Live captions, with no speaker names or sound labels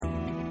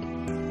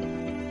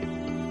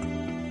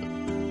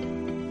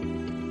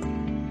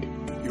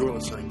You're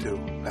listening to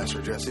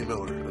Pastor Jesse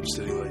Miller of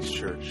City Lakes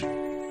Church.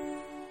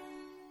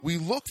 We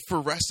look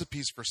for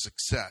recipes for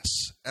success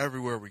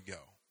everywhere we go.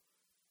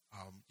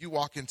 You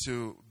walk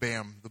into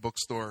BAM, the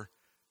bookstore,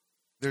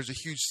 there's a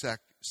huge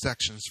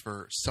sections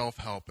for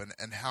self-help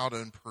and how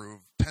to improve.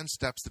 10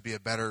 steps to be a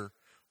better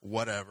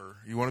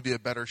whatever. You want to be a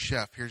better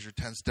chef, here's your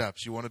 10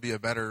 steps. You want to be a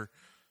better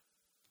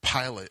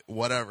pilot,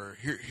 whatever.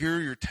 Here are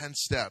your 10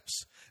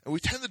 steps. And we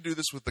tend to do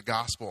this with the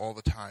gospel all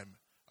the time.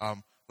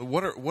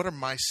 What are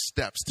my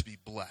steps to be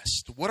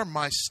blessed? What are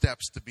my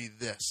steps to be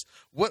this?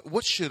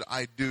 What should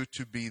I do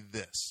to be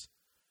this?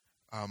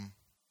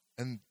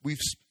 And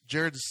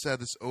Jared has said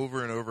this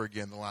over and over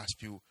again the last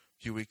few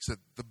weeks, that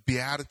the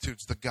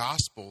Beatitudes, the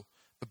gospel,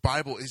 the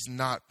Bible is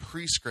not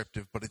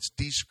prescriptive, but it's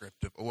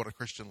descriptive of what a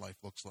Christian life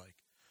looks like,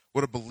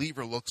 what a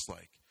believer looks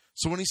like.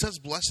 So when he says,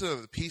 blessed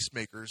are the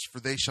peacemakers,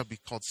 for they shall be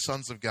called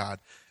sons of God,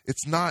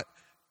 it's not,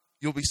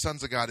 you'll be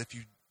sons of God if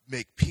you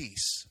make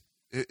peace.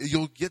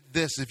 You'll get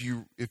this if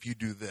you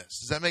do this.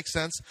 Does that make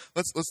sense?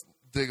 Let's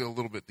dig a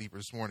little bit deeper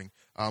this morning.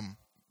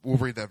 We'll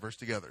read that verse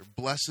together.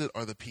 Blessed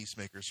are the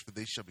peacemakers, for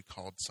they shall be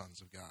called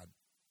sons of God.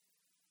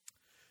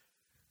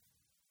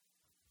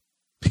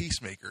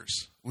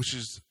 Peacemakers, which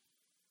is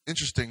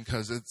interesting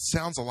because it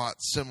sounds a lot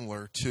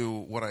similar to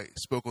what I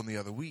spoke on the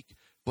other week.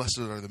 Blessed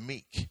are the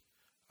meek.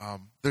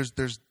 There's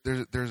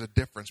a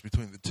difference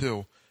between the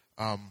two.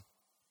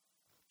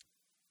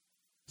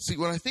 See,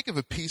 when I think of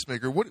a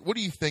peacemaker, what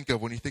do you think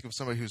of when you think of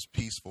somebody who's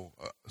peaceful,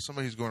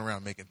 somebody who's going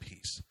around making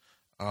peace?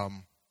 I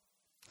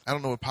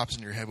don't know what pops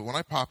in your head, but when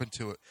I pop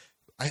into it,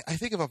 I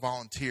think of a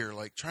volunteer,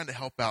 like trying to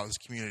help out this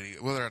community,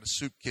 whether at a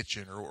soup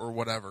kitchen or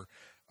whatever.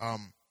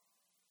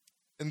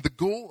 And the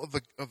goal of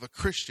the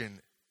Christian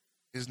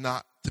is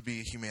not to be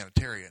a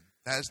humanitarian.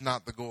 That is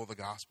not the goal of the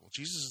gospel.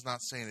 Jesus is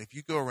not saying if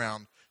you go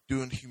around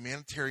doing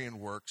humanitarian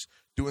works,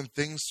 doing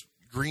things,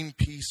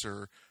 Greenpeace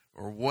or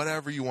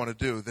whatever you want to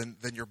do, then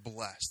you're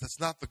blessed. That's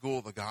not the goal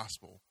of the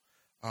gospel.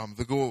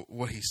 The goal,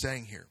 what he's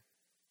saying here.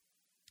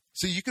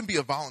 See, you can be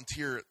a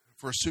volunteer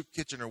for a soup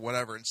kitchen or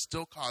whatever and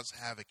still cause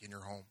havoc in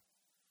your home.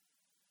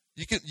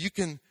 You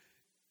can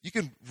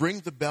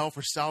ring the bell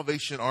for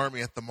Salvation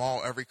Army at the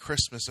mall every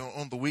Christmas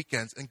on the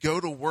weekends and go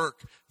to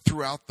work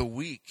throughout the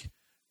week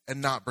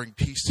and not bring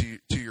peace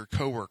to your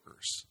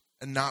coworkers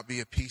and not be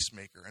a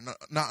peacemaker and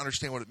not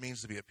understand what it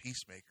means to be a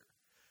peacemaker.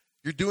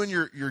 You're doing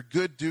your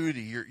good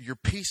duty, your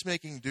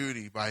peacemaking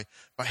duty by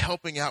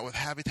helping out with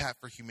Habitat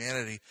for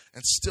Humanity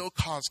and still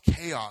cause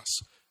chaos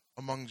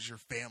amongst your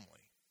family.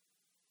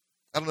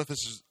 I don't know if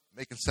this is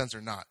making sense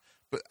or not,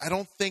 but I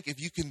don't think if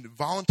you can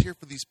volunteer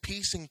for these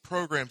peacing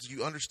programs,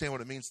 you understand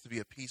what it means to be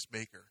a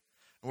peacemaker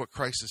and what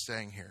Christ is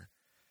saying here.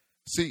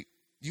 See,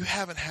 you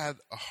haven't had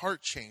a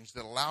heart change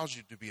that allows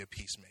you to be a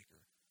peacemaker.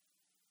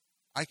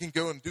 I can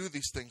go and do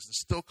these things and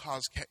still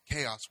cause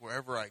chaos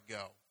wherever I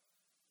go.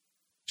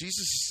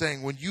 Jesus is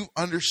saying when you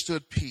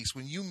understood peace,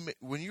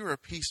 when you're a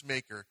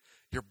peacemaker,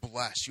 you're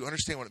blessed. You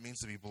understand what it means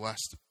to be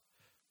blessed.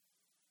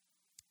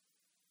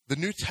 The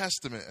New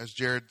Testament, as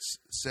Jared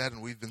said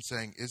and we've been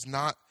saying, is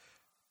not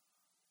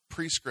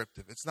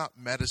prescriptive. It's not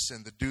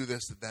medicine to do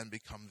this and then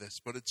become this,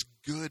 but it's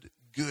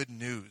good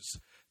news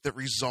that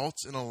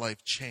results in a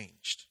life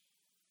changed.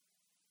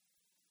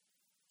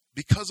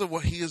 Because of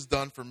what he has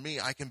done for me,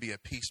 I can be a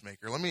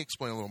peacemaker. Let me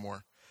explain a little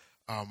more.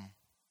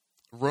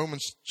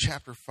 Romans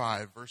chapter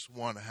 5, verse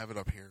 1, I have it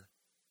up here.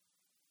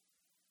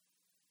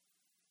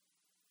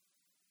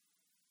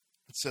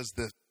 It says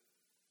this,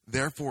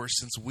 therefore,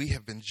 since we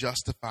have been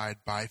justified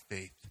by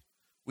faith,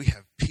 we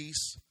have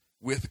peace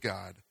with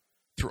God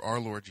through our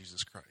Lord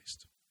Jesus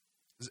Christ.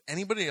 Is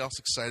anybody else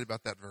excited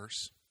about that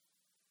verse?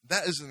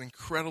 That is an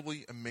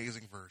incredibly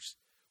amazing verse.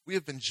 We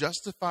have been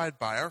justified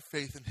by our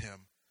faith in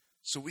him,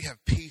 so we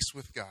have peace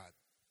with God.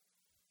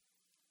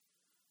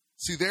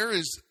 See,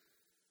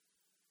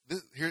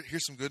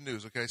 here's some good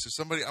news, okay?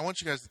 So I want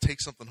you guys to take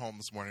something home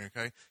this morning,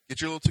 okay? Get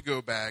your little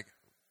to-go bag.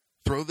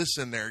 Throw this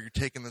in there. You're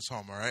taking this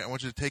home, all right? I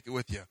want you to take it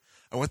with you.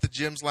 I went to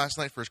Jim's last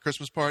night for his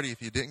Christmas party. If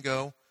you didn't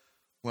go,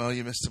 well,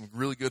 you missed some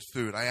really good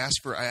food. I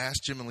asked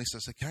Jim and Lisa, I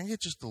said, can I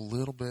get just a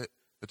little bit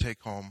to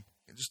take home?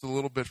 Just a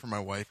little bit for my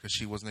wife because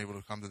she wasn't able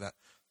to come to the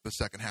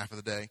second half of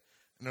the day.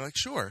 And they're like,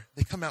 sure.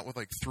 They come out with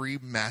like 3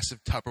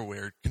 massive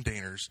Tupperware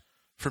containers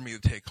for me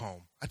to take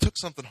home. I took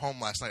something home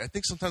last night. I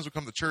think sometimes we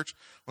come to church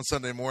on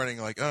Sunday morning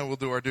like, oh, we'll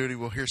do our duty,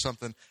 we'll hear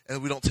something,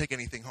 and we don't take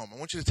anything home. I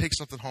want you to take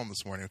something home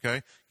this morning,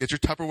 okay? Get your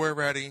Tupperware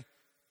ready.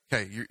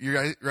 Okay, you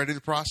guys ready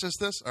to process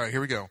this? All right,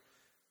 here we go.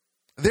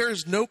 There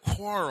is no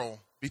quarrel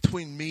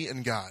between me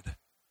and God.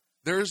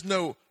 There's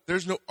no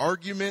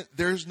argument.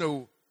 There's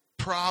no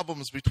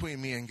problems between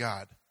me and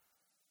God.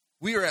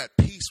 We are at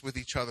peace with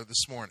each other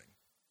this morning.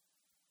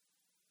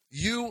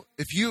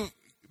 If you've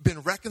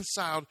been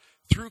reconciled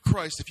through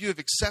Christ, if you have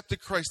accepted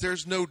Christ,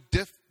 there's no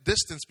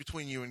distance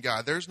between you and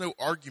God. There's no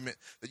argument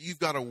that you've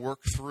got to work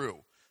through.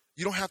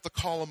 You don't have to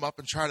call him up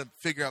and try to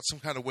figure out some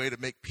kind of way to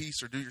make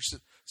peace or do your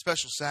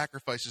special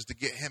sacrifices to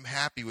get him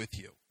happy with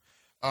you.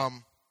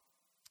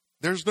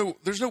 There's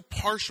no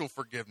partial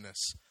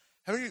forgiveness.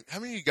 How many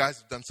of you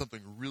guys have done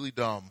something really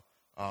dumb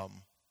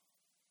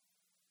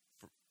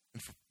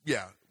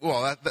Yeah.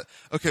 Well,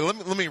 okay. Let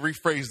me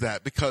rephrase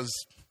that, because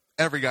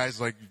every guy's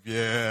like,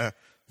 yeah.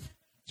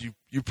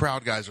 You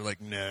proud guys are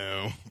like,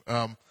 no.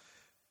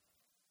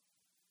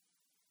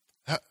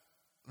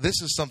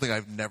 This is something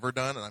I've never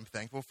done, and I'm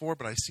thankful for.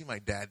 But I see my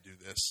dad do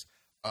this.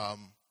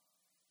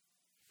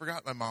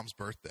 Forgot my mom's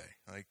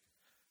birthday,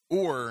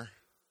 or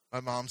my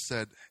mom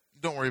said,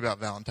 "Don't worry about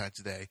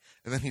Valentine's Day,"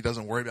 and then he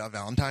doesn't worry about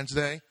Valentine's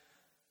Day.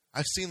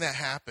 I've seen that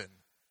happen,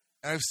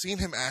 and I've seen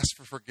him ask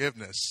for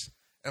forgiveness.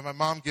 And my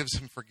mom gives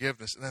him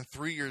forgiveness. And then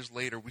 3 years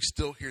later, we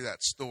still hear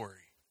that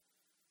story.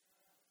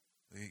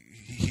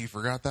 He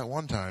forgot that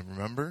one time,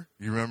 remember?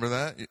 You remember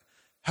that?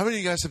 How many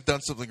of you guys have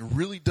done something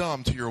really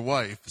dumb to your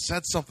wife,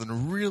 said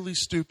something really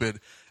stupid,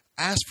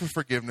 asked for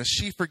forgiveness,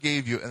 she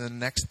forgave you, and the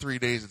next 3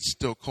 days it's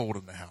still cold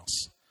in the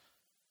house?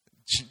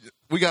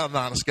 We got an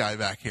honest guy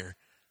back here.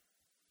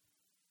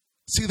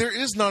 See, there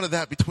is none of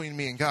that between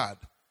me and God.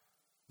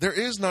 There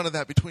is none of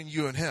that between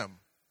you and him.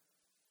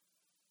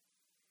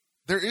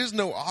 There is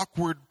no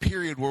awkward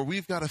period where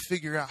we've got to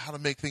figure out how to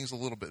make things a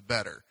little bit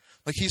better.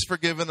 Like, he's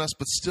forgiven us,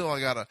 but still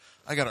I gotta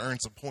earn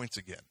some points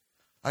again.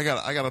 I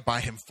gotta buy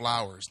him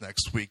flowers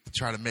next week to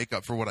try to make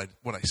up for what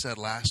I said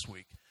last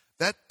week.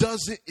 That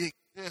doesn't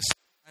exist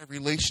in my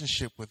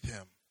relationship with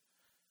him.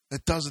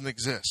 That doesn't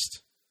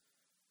exist.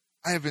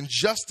 I have been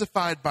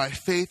justified by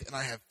faith, and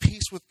I have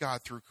peace with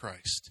God through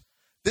Christ.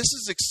 This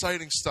is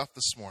exciting stuff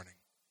this morning.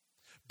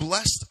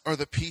 Blessed are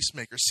the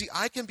peacemakers. See,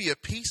 I can be a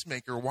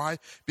peacemaker. Why?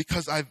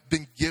 Because I've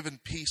been given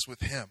peace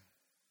with him.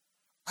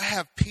 I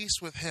have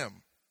peace with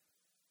him.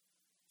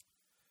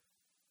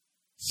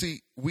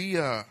 See, we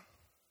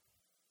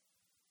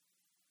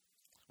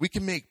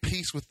can make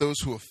peace with those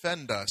who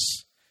offend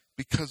us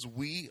because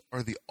we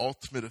are the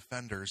ultimate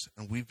offenders,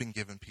 and we've been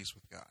given peace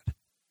with God.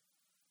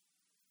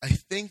 I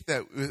think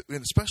that,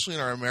 especially in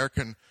our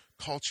American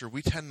culture,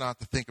 we tend not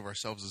to think of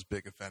ourselves as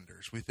big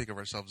offenders. We think of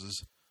ourselves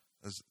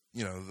as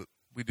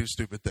we do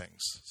stupid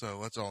things. So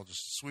let's all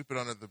just sweep it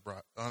under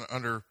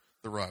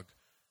the rug.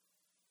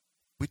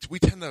 We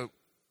tend to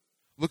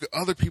look at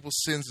other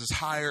people's sins as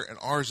higher and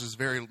ours as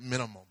very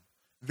minimum,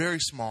 very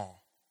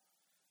small.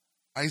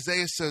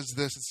 Isaiah says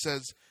this. It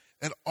says,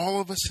 and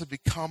all of us have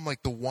become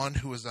like the one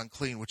who is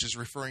unclean, which is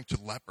referring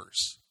to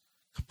lepers,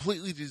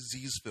 completely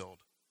disease-filled,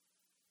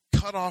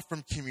 cut off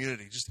from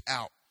community, just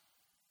out.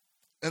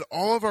 And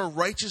all of our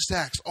righteous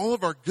acts, all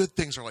of our good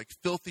things are like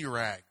filthy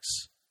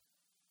rags.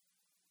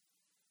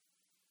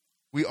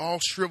 We all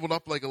shriveled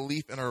up like a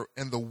leaf,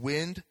 and the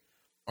wind,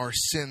 our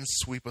sins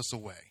sweep us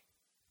away.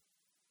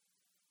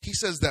 He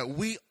says that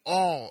we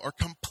all are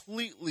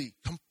completely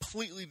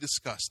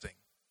disgusting.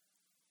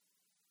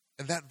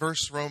 And that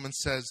verse, Romans,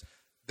 says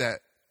that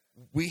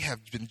we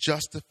have been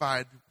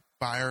justified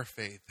by our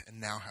faith and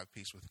now have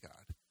peace with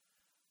God.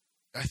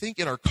 I think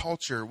in our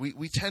culture,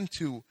 we tend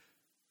to,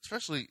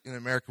 especially in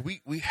America,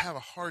 we have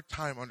a hard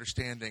time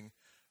understanding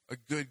a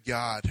good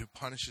God who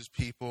punishes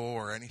people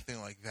or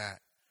anything like that.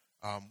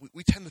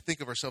 We tend to think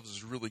of ourselves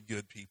as really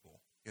good people,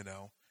 and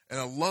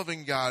a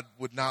loving God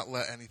would not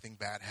let anything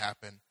bad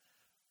happen.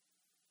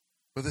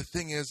 But the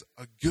thing is,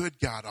 a good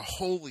God, a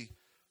holy,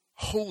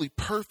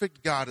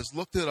 perfect God has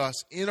looked at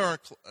us in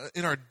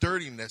our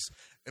dirtiness,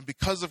 and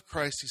because of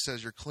Christ, he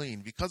says you're clean.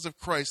 Because of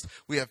Christ,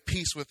 we have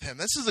peace with him.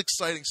 This is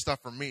exciting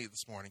stuff for me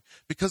this morning,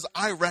 because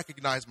I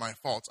recognize my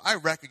faults. I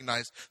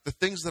recognize the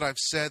things that I've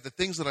said, the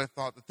things that I've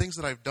thought, the things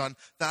that I've done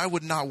that I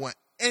would not want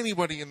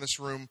anybody in this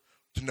room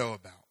to know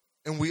about.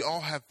 And we all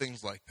have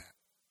things like that.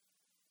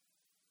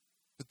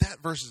 But that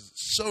verse is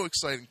so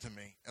exciting to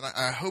me, and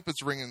I hope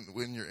it's ringing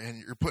when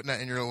you're putting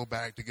that in your little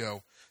bag to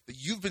go, that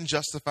you've been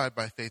justified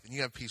by faith and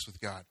you have peace with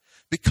God.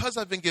 Because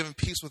I've been given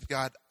peace with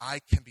God, I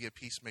can be a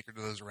peacemaker to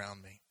those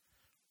around me.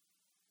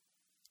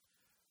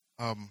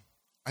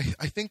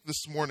 I think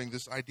this morning,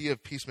 this idea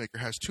of peacemaker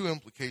has two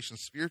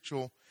implications,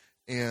 spiritual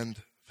and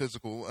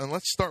physical. And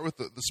let's start with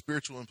the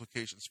spiritual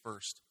implications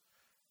first.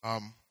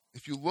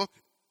 If you look,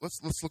 let's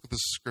look at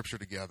this scripture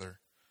together.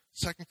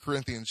 2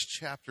 Corinthians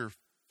chapter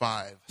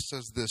 5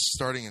 says this,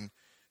 starting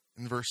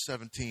in verse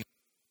 17.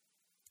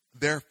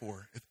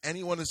 Therefore, if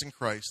anyone is in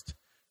Christ,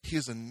 he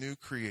is a new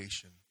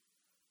creation.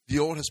 The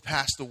old has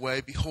passed away.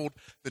 Behold,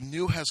 the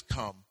new has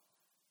come.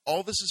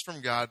 All this is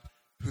from God,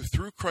 who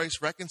through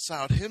Christ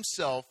reconciled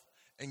himself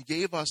and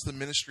gave us the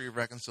ministry of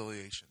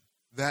reconciliation.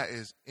 That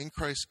is, in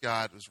Christ,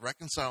 God was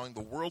reconciling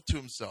the world to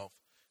himself,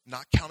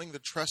 not counting the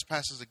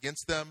trespasses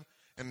against them,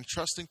 and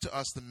entrusting to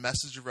us the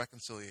message of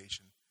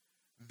reconciliation.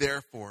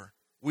 Therefore,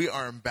 we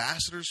are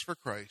ambassadors for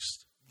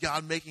Christ,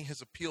 God making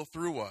his appeal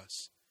through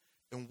us,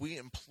 and we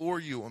implore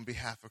you on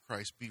behalf of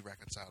Christ, be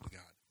reconciled to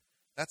God.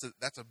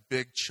 That's a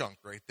big chunk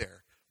right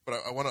there.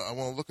 But I want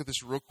to look at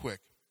this real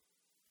quick.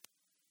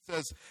 It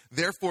says,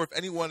 therefore, if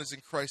anyone is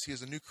in Christ, he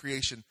is a new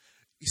creation.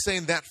 He's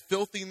saying that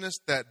filthiness,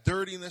 that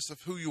dirtiness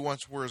of who you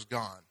once were is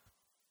gone.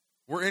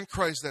 We're in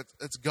Christ,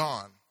 that's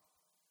gone.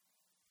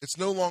 It's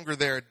no longer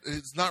there.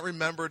 It's not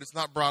remembered. It's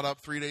not brought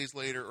up 3 days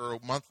later or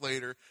a month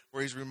later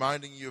where he's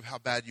reminding you of how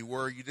bad you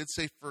were. You did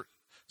say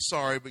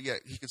sorry, but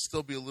yet he could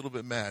still be a little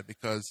bit mad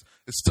because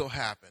it still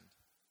happened.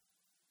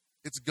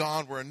 It's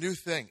gone. We're a new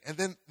thing. And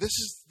then this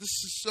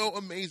is so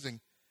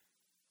amazing.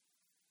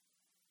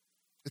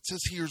 It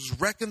says he has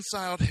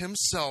reconciled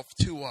himself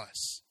to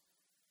us.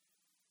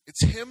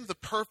 It's him, the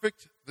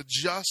perfect, the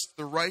just,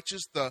 the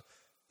righteous, the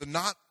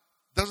not,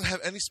 doesn't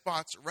have any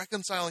spots,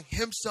 reconciling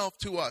himself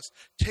to us,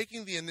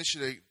 taking the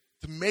initiative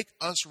to make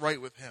us right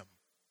with him.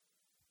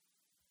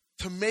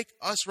 To make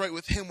us right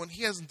with him when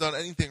he hasn't done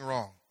anything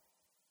wrong.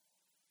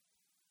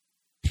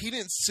 He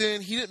didn't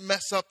sin. He didn't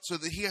mess up so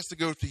that he has to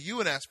go to you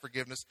and ask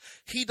forgiveness.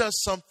 He does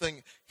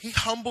something. He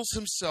humbles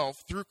himself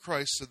through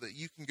Christ so that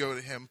you can go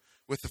to him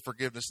with the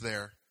forgiveness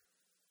there.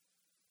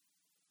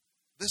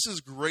 This is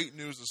great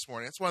news this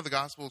morning. That's why the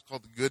gospel is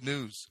called the good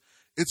news.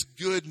 It's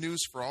good news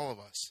for all of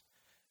us.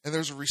 And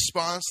there's a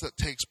response that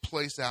takes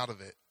place out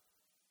of it.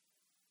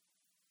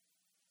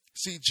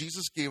 See,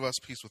 Jesus gave us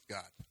peace with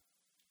God.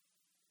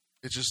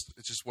 It's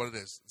just what it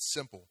is. It's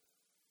simple.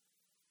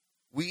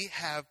 We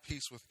have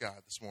peace with God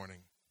this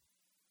morning.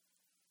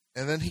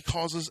 And then he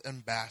calls us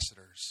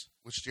ambassadors,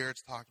 which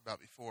Jared's talked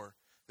about before.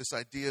 This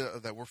idea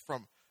of that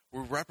we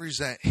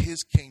represent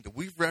his kingdom.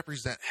 We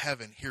represent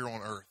heaven here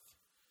on earth.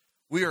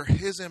 We are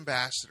his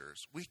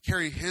ambassadors. We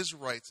carry his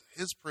rights,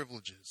 his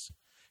privileges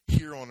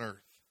here on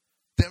earth,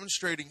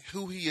 demonstrating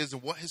who he is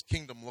and what his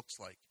kingdom looks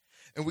like.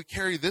 And we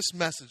carry this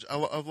message. I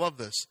love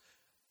this.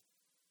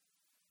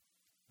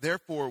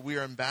 Therefore, we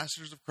are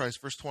ambassadors of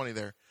Christ. Verse 20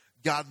 there.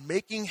 God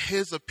making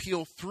his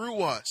appeal through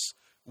us,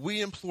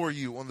 we implore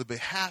you on the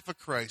behalf of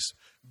Christ,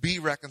 be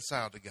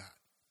reconciled to God.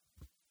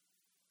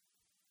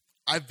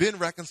 I've been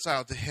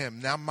reconciled to him.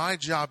 Now my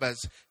job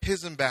as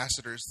his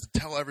ambassador is to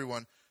tell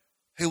everyone,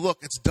 hey, look,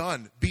 it's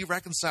done. Be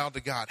reconciled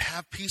to God.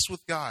 Have peace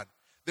with God.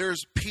 There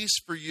is peace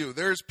for you.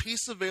 There is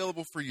peace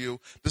available for you.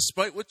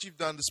 Despite what you've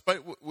done,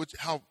 despite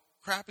how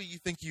crappy you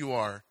think you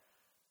are,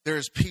 there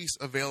is peace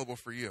available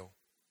for you.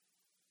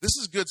 This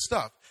is good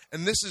stuff.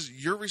 And this is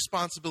your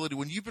responsibility.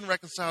 When you've been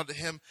reconciled to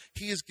him,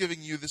 he is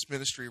giving you this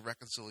ministry of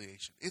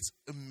reconciliation. It's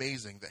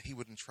amazing that he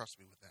would entrust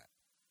me with that.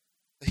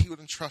 That he would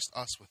entrust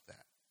us with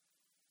that.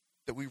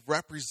 That we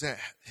represent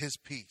his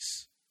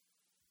peace.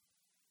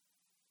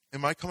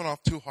 Am I coming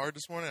off too hard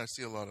this morning? I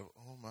see a lot of,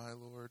 oh my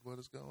Lord, what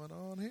is going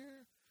on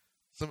here?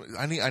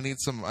 I need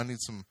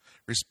some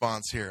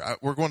response here.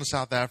 We're going to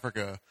South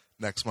Africa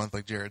next month,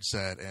 like Jared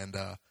said, and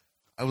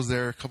I was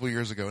there a couple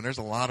years ago, and there's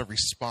a lot of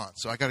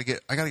response. So I got to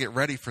get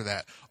ready for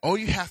that. All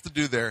you have to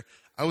do there.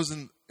 I was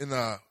in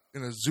a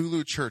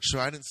Zulu church, so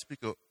I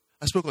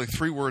spoke like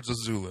 3 words of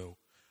Zulu.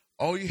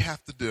 All you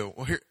have to do.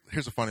 Well,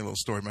 here's a funny little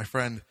story. My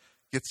friend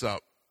gets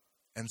up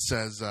and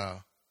says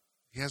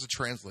he has a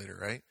translator,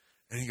 right?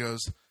 And he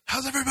goes,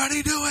 "How's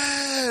everybody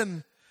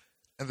doing?"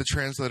 And the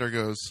translator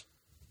goes,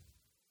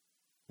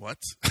 "What?"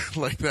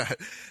 like that.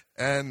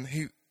 And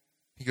he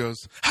goes,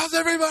 "How's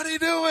everybody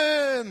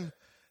doing?"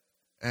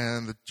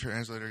 And the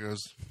translator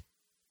goes,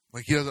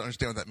 like, he doesn't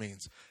understand what that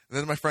means. And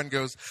then my friend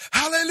goes,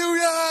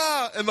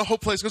 "Hallelujah!" And the whole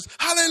place goes,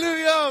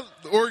 "Hallelujah!"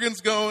 The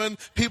organ's going,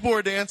 people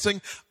are dancing.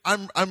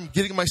 I'm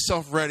getting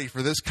myself ready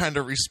for this kind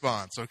of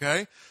response,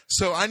 okay?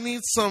 So I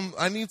need some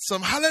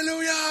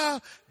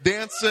hallelujah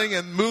dancing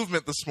and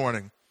movement this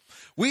morning.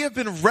 We have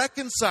been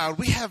reconciled.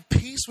 We have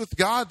peace with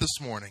God this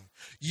morning.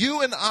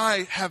 You and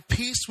I have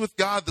peace with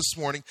God this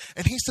morning.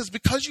 And he says,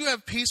 because you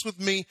have peace with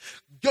me,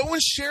 go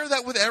and share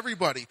that with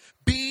everybody.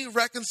 Be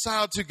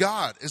reconciled to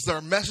God is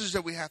our message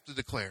that we have to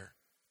declare.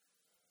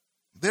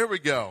 There we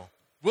go.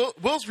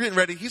 Will's getting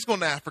ready. He's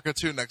going to Africa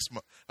too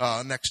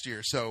next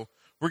year. So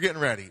we're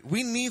getting ready.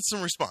 We need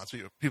some response,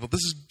 people.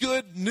 This is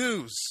good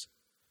news.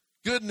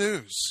 Good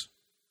news.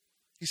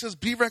 He says,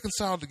 be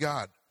reconciled to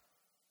God.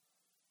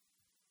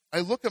 I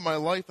look at my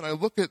life and I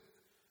look at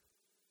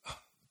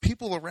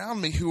people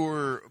around me who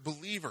are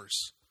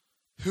believers,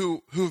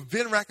 who've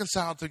been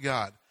reconciled to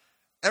God.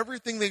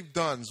 Everything they've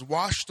done is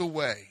washed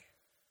away.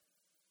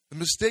 The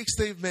mistakes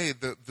they've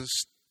made, the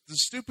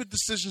stupid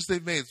decisions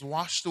they've made is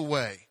washed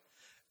away.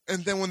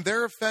 And then when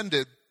they're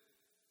offended,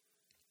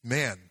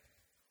 man,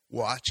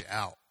 watch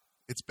out.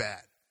 It's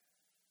bad.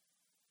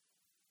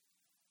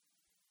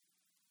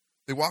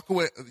 They walk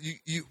away.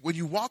 When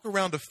you walk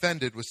around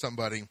offended with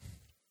somebody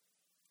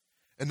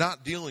and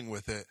not dealing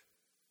with it,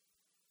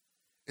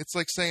 it's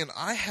like saying,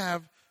 I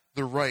have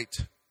the right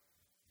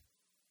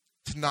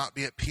to not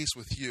be at peace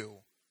with you,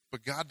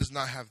 but God does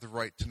not have the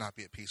right to not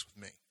be at peace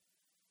with me.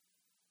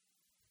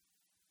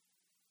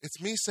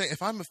 It's me saying,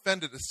 if I'm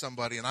offended at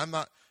somebody and I'm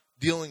not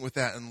dealing with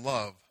that in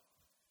love,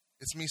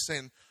 it's me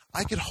saying,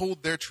 I could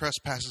hold their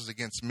trespasses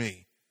against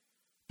me,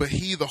 but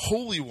he, the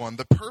holy one,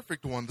 the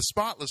perfect one, the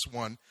spotless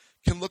one,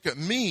 can look at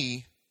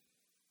me,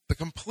 the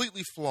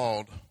completely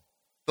flawed,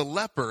 the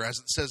leper, as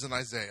it says in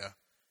Isaiah,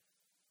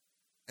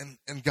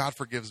 and God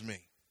forgives me.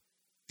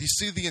 Do you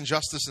see the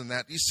injustice in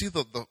that? Do you see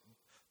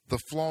the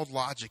flawed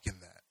logic in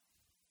that?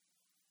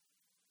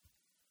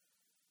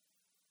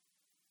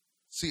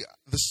 See,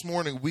 this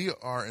morning we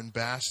are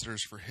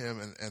ambassadors for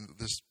him, and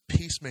this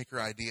peacemaker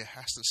idea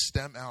has to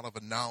stem out of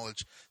a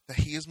knowledge that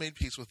he has made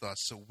peace with us,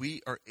 so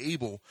we are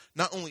able,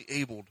 not only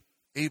able,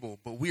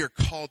 but we are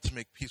called to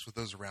make peace with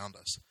those around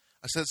us.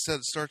 I said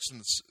it starts in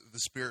the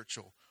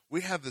spiritual.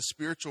 We have the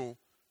spiritual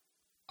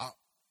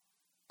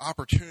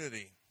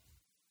opportunity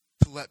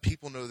to let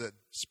people know that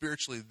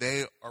spiritually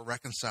they are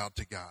reconciled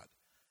to God.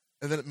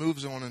 And then it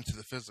moves on into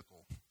the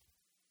physical.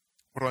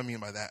 What do I mean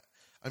by that?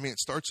 I mean, it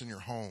starts in your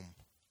home.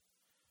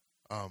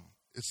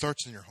 It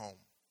starts in your home.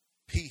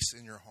 Peace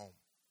in your home.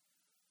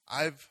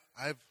 I've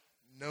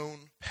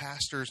known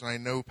pastors, and I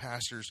know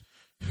pastors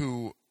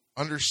who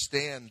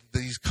understand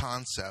these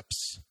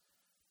concepts,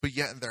 but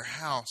yet in their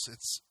house,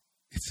 it's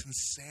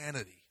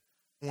insanity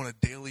on a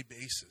daily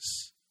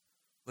basis.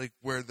 Like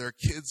where their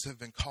kids have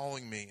been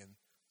calling me and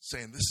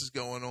saying, "This is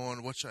going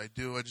on. What should I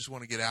do? I just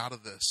want to get out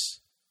of this."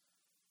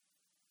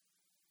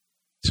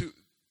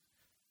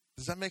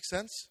 Does that make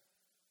sense?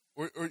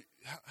 Or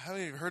have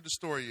you heard the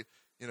story?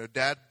 You know,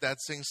 dad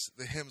sings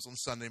the hymns on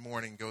Sunday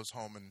morning, goes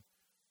home and,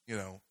 you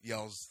know,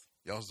 yells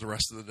the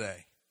rest of the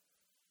day.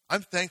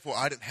 I'm thankful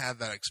I didn't have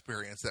that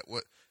experience, that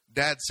what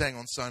Dad sang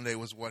on Sunday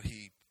was what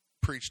he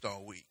preached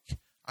all week.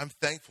 I'm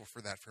thankful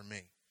for that for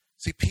me.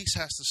 See, peace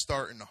has to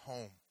start in the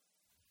home.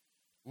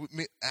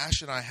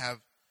 Ash and I have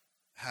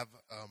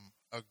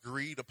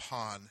agreed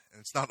upon, and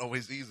it's not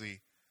always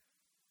easy,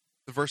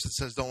 the verse that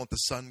says, "Don't let the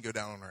sun go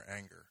down on our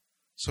anger."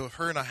 So if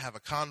her and I have a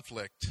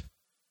conflict,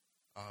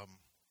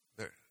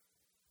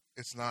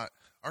 it's not,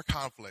 our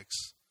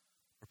conflicts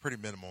are pretty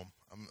minimal.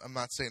 I'm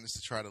not saying this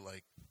to try to,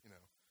 like, you know,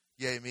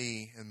 yay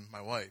me and my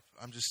wife.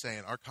 I'm just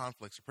saying our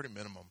conflicts are pretty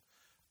minimum.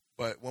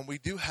 But when we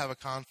do have a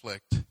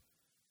conflict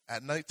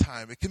at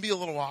nighttime, it can be a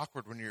little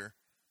awkward when you're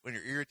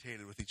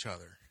irritated with each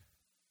other.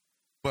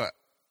 But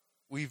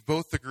we've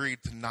both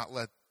agreed to not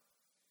let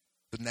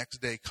the next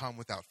day come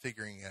without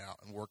figuring it out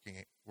and working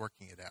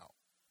it out.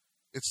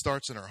 It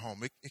starts in our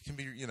home. It can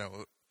be, you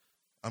know,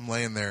 I'm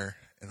laying there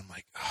and I'm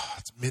like, oh,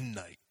 it's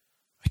midnight.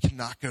 I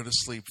cannot go to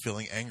sleep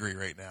feeling angry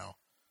right now.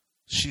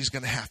 She's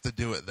going to have to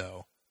do it,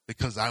 though,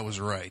 because I was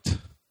right.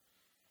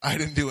 I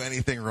didn't do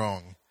anything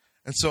wrong.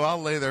 And so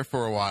I'll lay there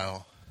for a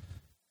while.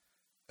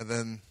 And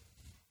then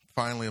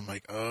finally I'm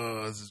like,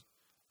 oh,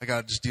 I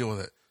got to just deal with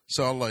it.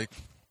 So I'll, like,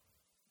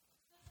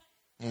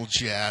 a little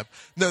jab.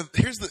 No,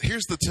 here's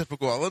the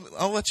typical.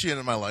 I'll let you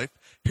into my life.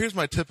 Here's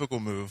my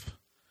typical move.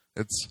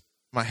 It's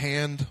my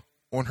hand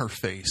on her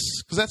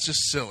face, because that's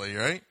just silly,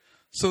 right?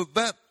 So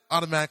that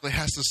automatically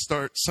has to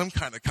start some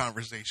kind of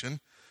conversation,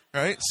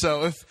 right?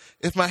 So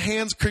if my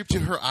hands creep to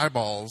her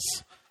eyeballs,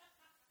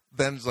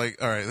 then it's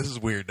like, all right, this is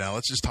weird now.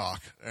 Let's just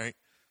talk, all right?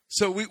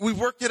 So we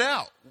worked it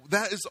out.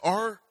 That is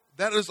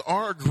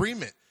our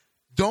agreement.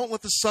 Don't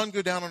let the sun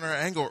go down on our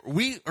anger.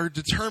 We are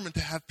determined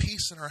to have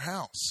peace in our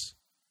house.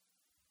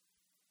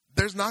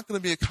 There's not going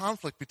to be a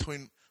conflict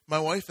between my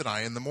wife and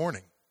I in the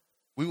morning.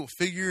 We will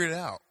figure it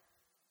out.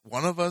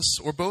 One of us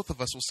or both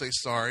of us will say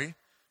sorry.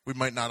 We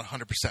might not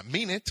 100%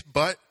 mean it,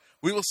 but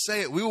we will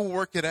say it. We will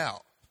work it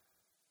out.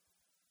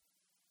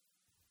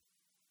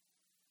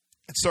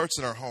 It starts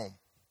in our home.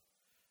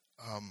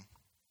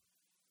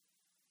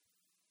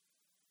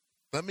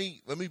 Let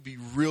me be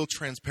real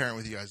transparent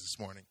with you guys this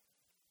morning.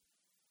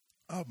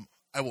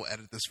 I will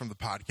edit this from the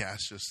podcast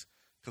just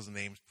because of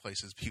names,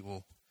 places,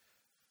 people,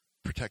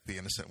 protect the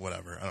innocent,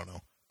 whatever. I don't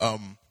know.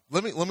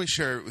 Let me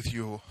share it with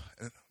you.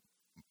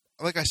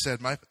 Like I said,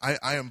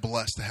 I am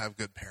blessed to have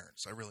good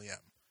parents. I really am.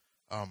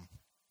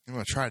 I'm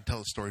going to try to tell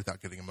the story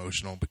without getting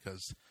emotional,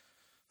 because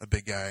a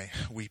big guy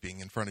weeping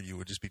in front of you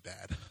would just be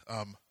bad.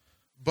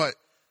 But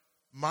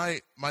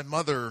my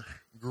mother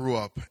grew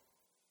up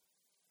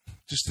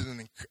just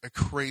in a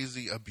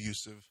crazy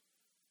abusive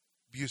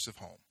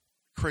home.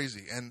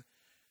 Crazy. And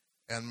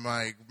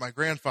my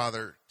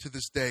grandfather to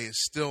this day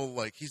is still,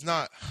 like, he's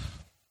not,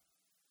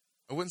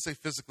 I wouldn't say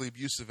physically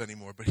abusive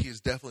anymore, but he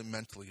is definitely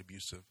mentally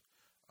abusive.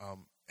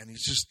 And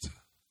he's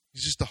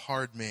just a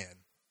hard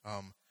man.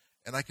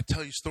 And I could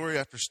tell you story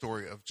after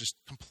story of just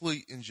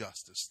complete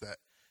injustice that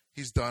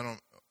he's done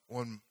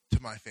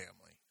to my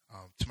family,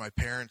 to my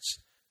parents,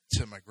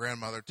 to my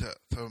grandmother,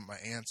 to my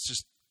aunts.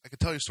 Just, I could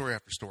tell you story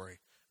after story.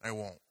 I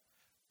won't.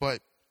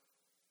 But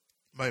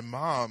my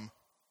mom,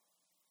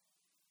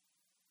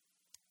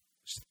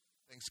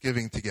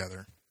 Thanksgiving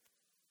together,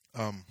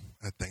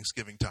 at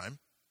Thanksgiving time,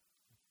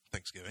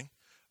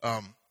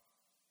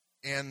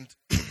 and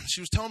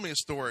she was telling me a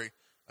story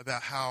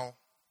about how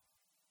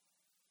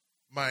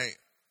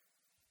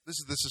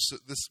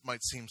this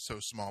might seem so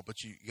small,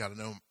 but you got to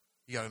know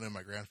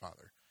my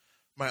grandfather.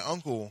 My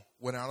uncle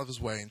went out of his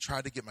way and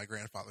tried to get my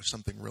grandfather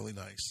something really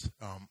nice.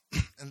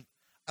 And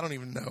I don't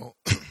even know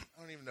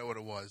what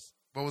it was.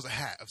 But it was a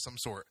hat of some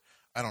sort.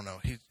 I don't know.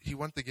 He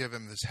went to give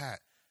him this hat.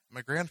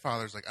 My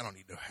grandfather's like, I don't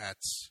need no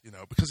hats,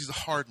 because he's a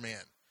hard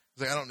man.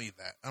 He's like, I don't need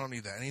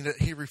that. And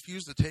he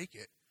refused to take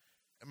it.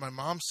 And my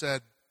mom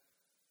said,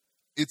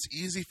 it's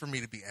easy for me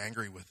to be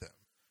angry with him.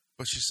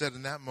 But she said,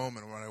 in that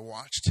moment, when I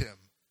watched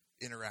him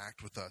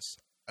interact with us,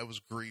 I was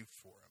grieved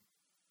for him.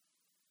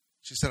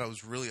 She said, I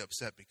was really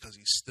upset because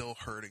he's still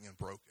hurting and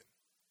broken.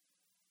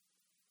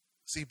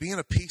 See, being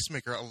a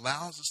peacemaker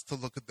allows us to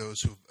look at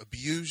those who have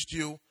abused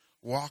you,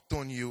 walked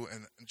on you,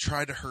 and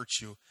tried to hurt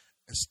you,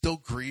 and still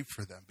grieve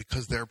for them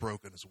because they're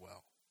broken as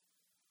well.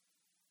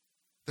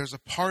 there's a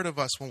part of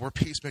us when we're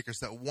peacemakers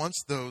that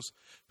wants those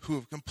who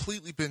have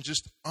completely been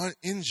just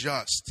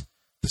unjust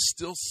to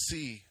still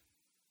see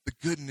the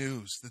good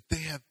news that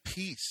they have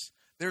peace.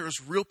 There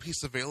is real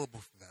peace available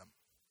for them.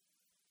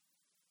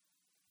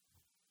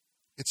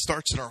 It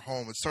starts in our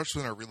home. It starts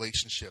with our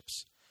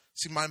relationships.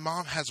 See, my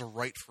mom has a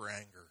right for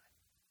anger,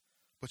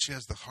 but she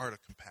has the heart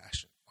of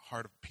compassion, the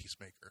heart of a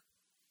peacemaker.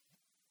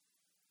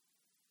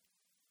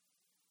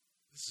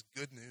 This is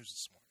good news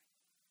this morning.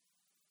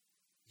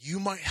 You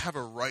might have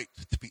a right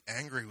to be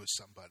angry with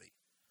somebody,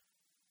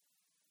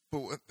 but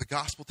when the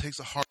gospel takes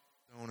a heart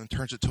of stone and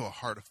turns it to a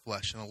heart of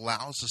flesh and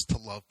allows us to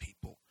love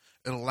people.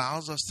 It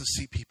allows us to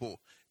see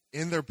people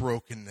in their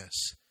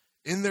brokenness,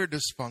 in their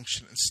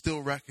dysfunction, and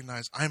still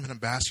recognize I'm an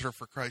ambassador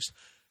for Christ.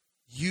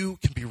 You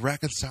can be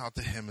reconciled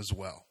to him as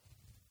well.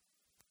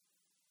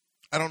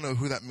 I don't know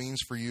who that means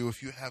for you,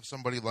 if you have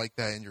somebody like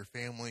that in your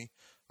family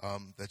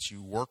that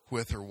you work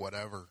with or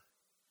whatever.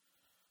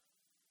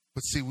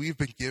 But see, we've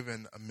been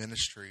given a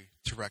ministry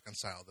to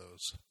reconcile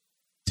those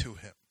to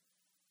him.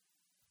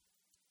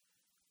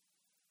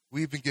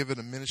 We've been given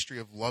a ministry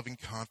of loving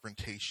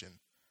confrontation.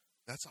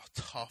 That's a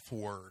tough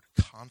word.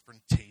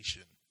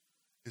 Confrontation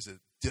is a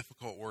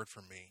difficult word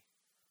for me.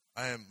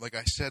 I am, like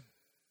I said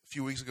a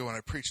few weeks ago when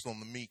I preached on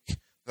the meek,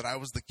 that I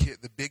was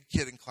the big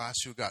kid in class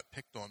who got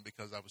picked on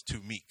because I was too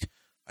meek.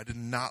 I did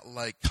not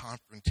like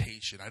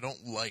confrontation. I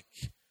don't like.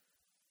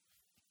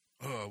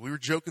 We were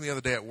joking the other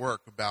day at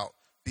work about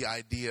the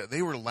idea.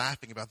 They were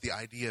laughing about the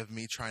idea of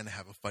me trying to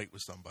have a fight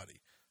with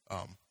somebody.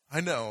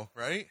 I know,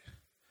 right?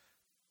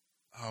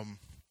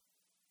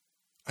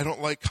 I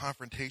don't like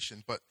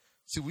confrontation, but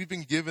see, we've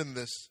been given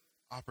this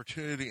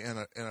opportunity and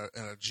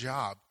a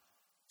job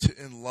to,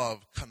 in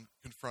love,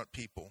 confront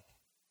people.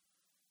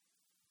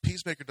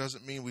 Peacemaker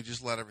doesn't mean we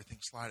just let everything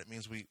slide. It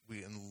means we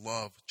in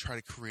love, try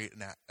to create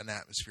an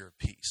atmosphere of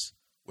peace,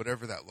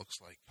 whatever that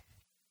looks like.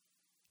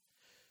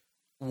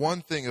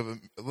 One thing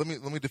let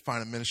me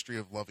define a ministry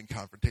of loving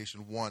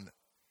confrontation. One,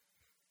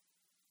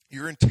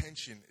 your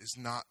intention is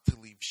not to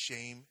leave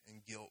shame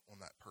and guilt on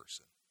that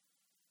person.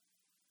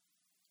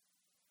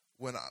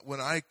 When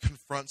I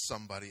confront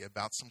somebody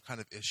about some kind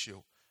of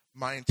issue,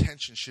 my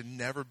intention should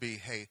never be,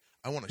 hey,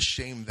 I want to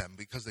shame them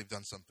because they've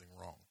done something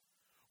wrong.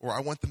 Or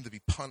I want them to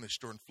be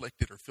punished or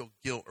inflicted or feel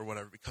guilt or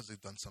whatever because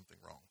they've done something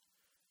wrong.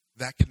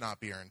 That cannot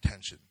be our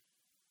intention.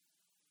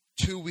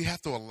 Two, we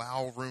have to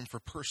allow room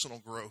for personal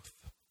growth.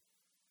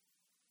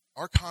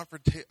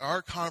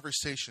 Our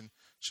conversation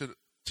should,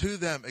 to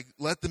them,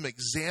 let them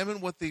examine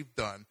what they've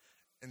done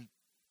and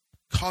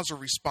cause a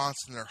response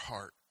in their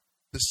heart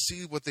to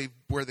see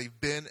where they've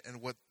been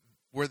and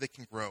where they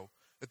can grow.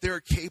 That they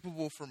are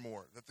capable for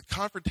more. That the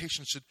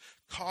confrontation should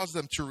cause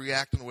them to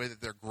react in a way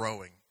that they're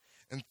growing.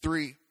 And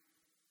three,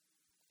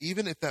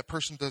 even if that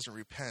person doesn't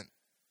repent,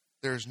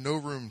 there is no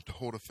room to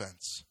hold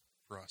offense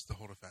for us to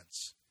hold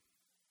offense.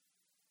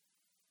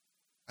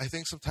 I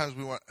think sometimes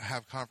we want to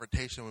have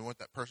confrontation. We want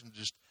that person to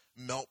just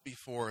melt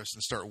before us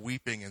and start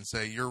weeping and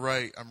say, you're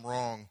right, I'm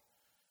wrong,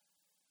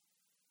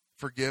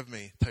 forgive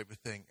me, type of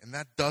thing. And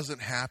that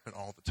doesn't happen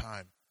all the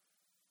time.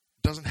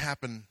 It doesn't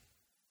happen.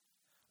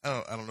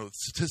 I don't know what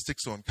the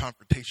statistics on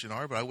confrontation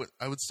are, but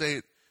I would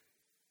say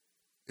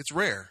it's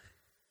rare.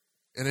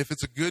 And if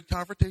it's a good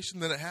confrontation,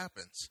 then it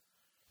happens.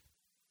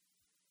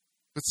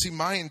 But see,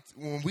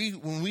 when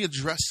we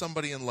address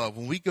somebody in love,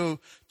 when we go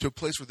to a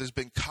place where there's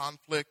been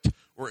conflict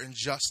or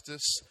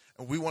injustice,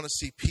 and we want to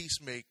see peace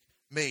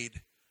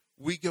made,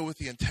 we go with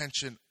the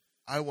intention,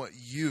 I want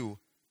you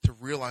to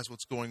realize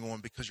what's going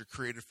on because you're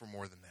created for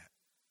more than that.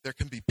 There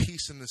can be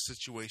peace in this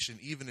situation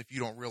even if you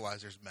don't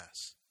realize there's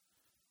mess.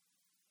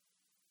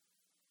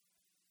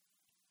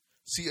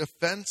 See,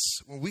 offense,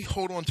 when we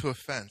hold on to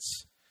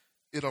offense,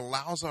 it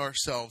allows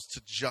ourselves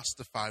to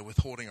justify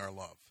withholding our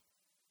love.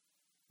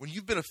 When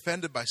you've been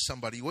offended by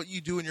somebody, what you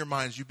do in your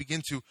mind is you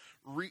begin to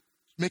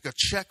make a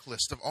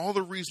checklist of all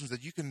the reasons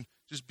that you can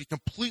just be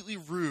completely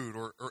rude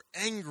or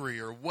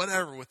angry or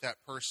whatever with that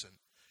person.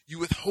 You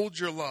withhold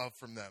your love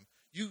from them.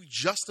 You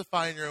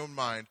justify in your own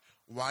mind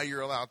why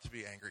you're allowed to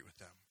be angry with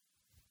them.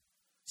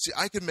 See,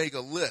 I could make a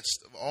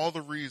list of all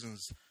the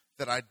reasons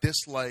that I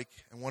dislike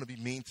and want to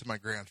be mean to my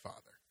grandfather.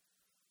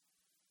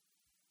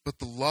 But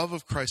the love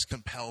of Christ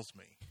compels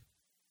me.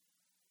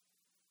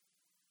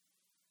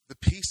 The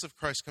peace of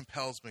Christ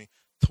compels me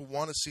to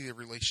want to see the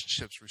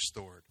relationships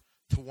restored,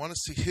 to want to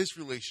see his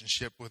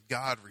relationship with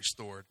God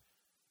restored.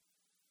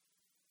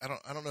 I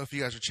don't know if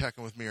you guys are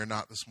checking with me or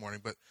not this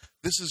morning, but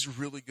this is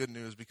really good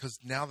news because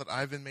now that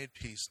I've been made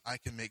peace, I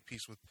can make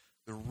peace with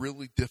the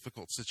really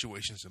difficult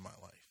situations in my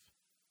life.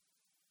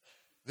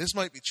 This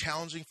might be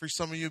challenging for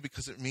some of you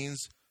because it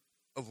means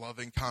a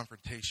loving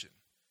confrontation.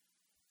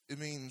 It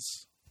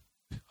means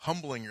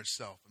humbling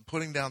yourself and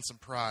putting down some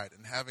pride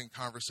and having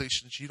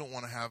conversations you don't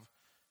want to have.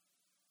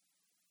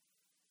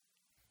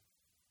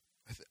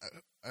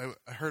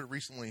 I heard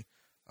recently,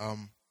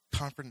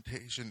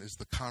 confrontation is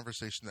the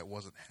conversation that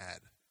wasn't had.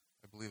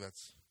 I believe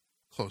that's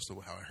close to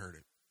how I heard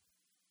it.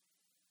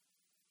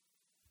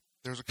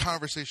 There's a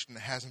conversation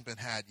that hasn't been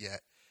had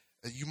yet,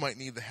 that you might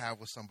need to have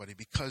with somebody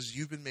because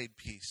you've been made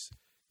peace.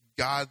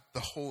 God, the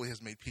Holy,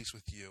 has made peace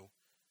with you.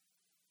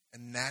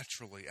 And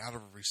naturally, out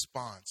of a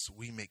response,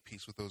 we make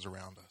peace with those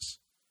around us.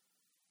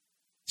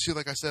 See,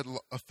 like I said,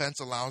 offense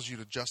allows you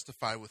to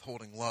justify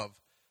withholding love.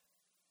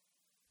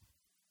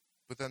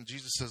 But then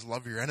Jesus says,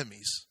 love your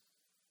enemies.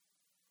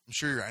 I'm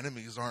sure your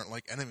enemies aren't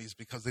like enemies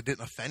because they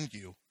didn't offend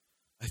you.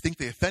 I think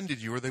they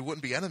offended you or they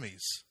wouldn't be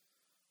enemies.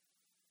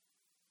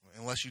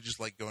 Unless you just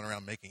like going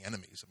around making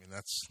enemies. I mean,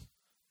 that's,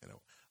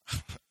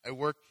 I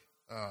work,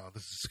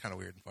 this is kind of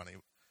weird and funny.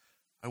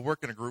 I work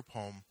in a group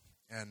home,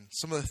 and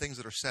some of the things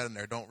that are said in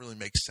there don't really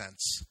make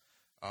sense.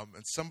 And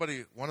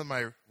one of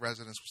my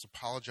residents was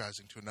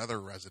apologizing to another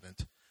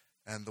resident,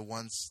 and the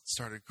one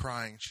started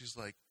crying. She's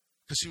like,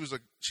 because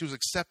she was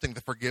accepting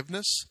the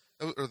forgiveness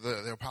or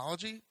the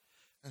apology,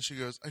 and she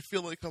goes, I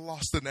feel like I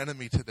lost an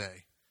enemy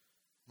today.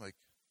 I'm like,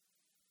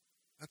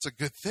 that's a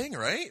good thing,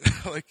 right?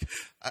 Like,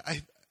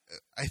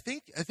 I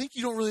think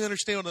you don't really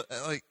understand what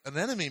an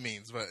enemy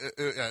means, but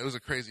it was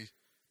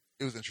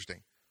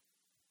interesting.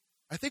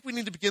 I think we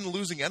need to begin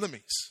losing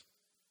enemies.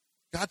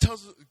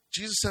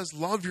 Jesus says,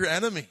 love your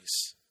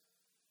enemies.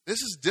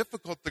 This is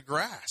difficult to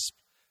grasp.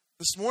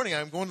 This morning,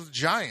 I'm going to the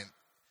Giant,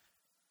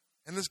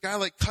 and this guy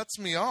cuts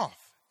me off.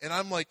 And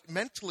I'm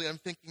mentally, I'm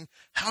thinking,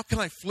 how can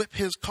I flip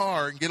his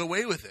car and get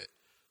away with it?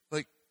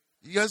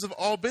 You guys have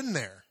all been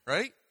there,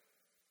 right?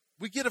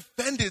 We get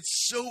offended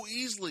so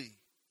easily.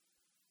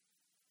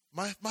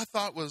 My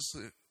thought was,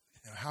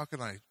 how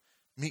can I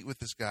meet with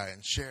this guy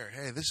and share,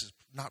 hey, this is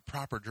not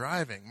proper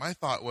driving. My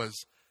thought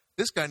was,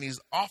 this guy needs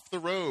off the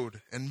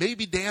road and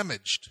maybe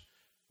damaged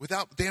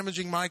without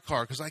damaging my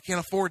car because I can't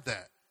afford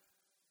that.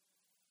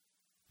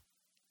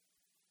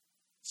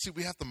 See,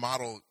 we got to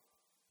model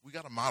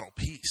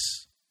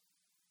peace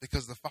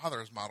because the Father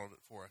has modeled it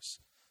for us.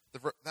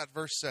 That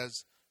verse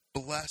says,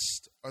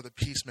 blessed are the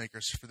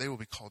peacemakers, for they will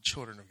be called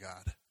children of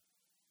God.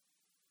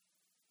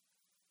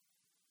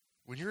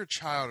 When you're a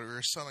child or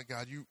a son of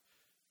God,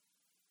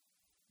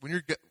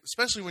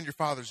 especially when your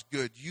father's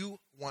good, you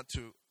want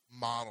to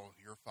model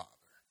your father.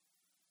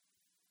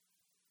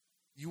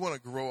 You want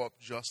to grow up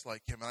just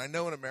like him. And I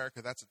know in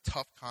America that's a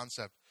tough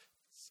concept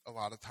a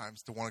lot of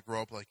times to want to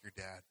grow up like your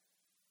dad.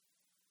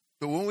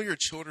 But when we are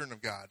children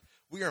of God,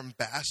 we are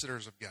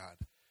ambassadors of God.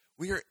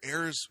 We are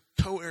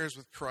co-heirs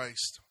with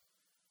Christ.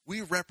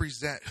 We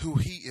represent who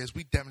he is.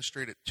 We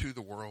demonstrate it to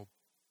the world.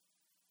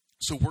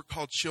 So we're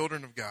called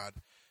children of God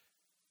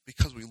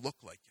because we look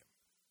like him,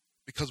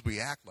 because we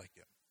act like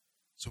him.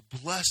 So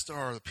blessed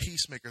are the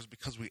peacemakers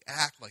because we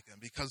act like them,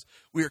 because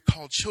we are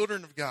called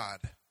children of God.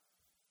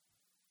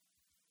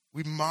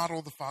 We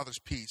model the Father's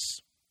peace.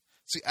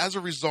 See, as a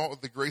result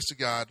of the grace of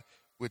God,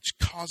 which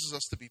causes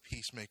us to be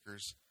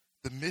peacemakers,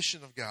 the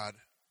mission of God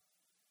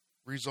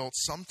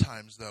results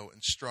sometimes, though,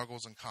 in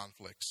struggles and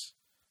conflicts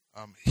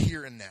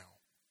here and now.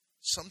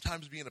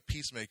 Sometimes being a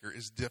peacemaker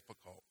is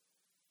difficult.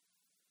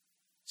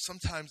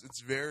 Sometimes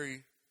it's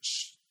very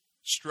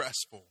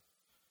stressful.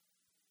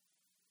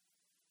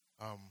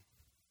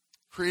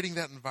 Creating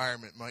that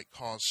environment might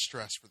cause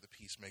stress for the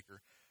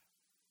peacemaker.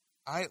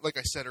 Like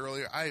I said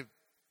earlier,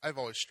 I've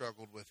always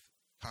struggled with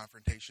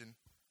confrontation.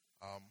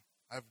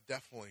 I've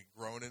definitely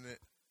grown in it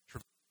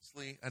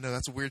tremendously. I know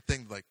that's a weird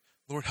thing,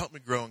 Lord, help me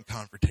grow in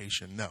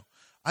confrontation. No,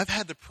 I've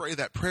had to pray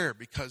that prayer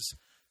because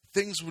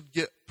things would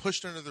get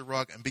pushed under the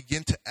rug and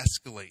begin to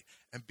escalate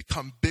and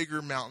become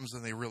bigger mountains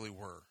than they really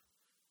were.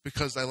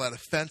 Because I let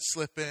offense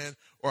slip in,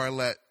 or I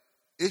let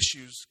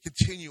issues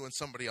continue in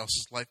somebody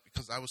else's life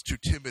because I was too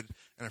timid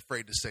and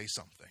afraid to say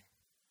something.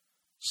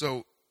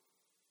 So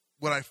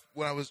when I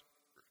was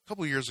a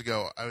couple of years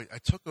ago, I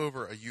took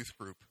over a youth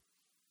group,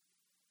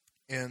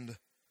 and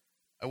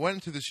I went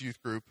into this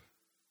youth group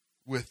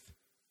with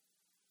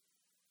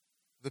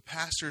the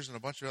pastors and a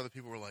bunch of other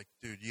people were like,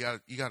 dude, you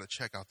got to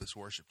check out this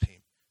worship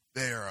team.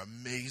 They are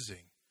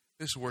amazing.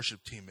 This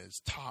worship team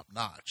is top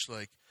notch.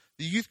 The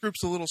youth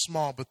group's a little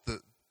small, but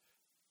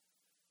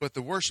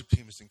the worship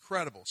team is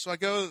incredible. So I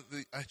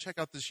check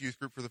out this youth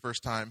group for the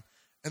first time,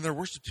 and their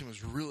worship team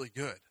is really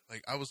good.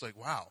 I was like,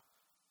 wow,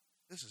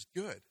 this is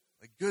good.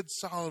 Good,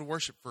 solid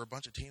worship for a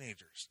bunch of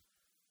teenagers.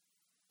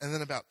 And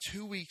then about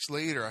 2 weeks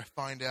later, I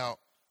find out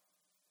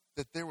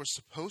that there was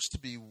supposed to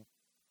be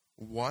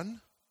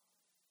one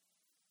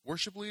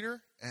worship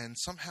leader, and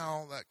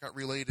somehow that got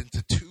relayed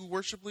into two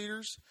worship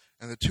leaders,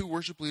 and the two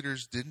worship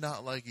leaders did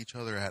not like each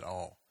other at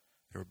all.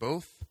 They were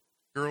both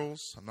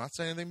girls. I'm not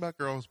saying anything about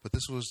girls, but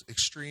this was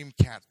extreme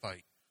cat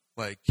fight.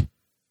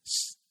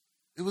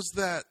 It was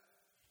that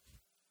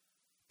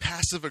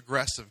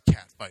passive-aggressive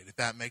cat fight, if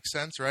that makes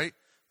sense, right?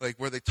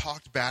 Where they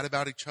talked bad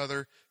about each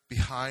other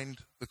behind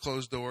the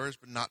closed doors,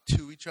 but not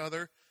to each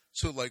other.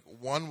 So,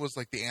 one was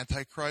the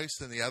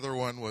Antichrist, and the other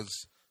one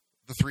was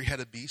the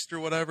three-headed beast or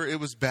whatever. It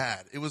was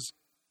bad.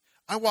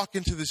 I walk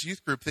into this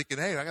youth group thinking,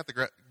 hey, I got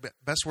the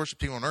best worship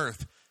team on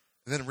earth,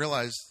 and then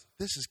realize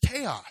this is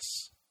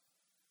chaos.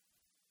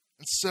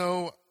 And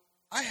so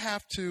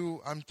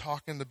I'm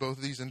talking to both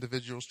of these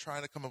individuals,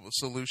 trying to come up with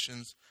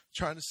solutions,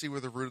 trying to see where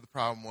the root of the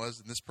problem was.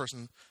 And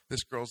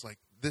this girl's like,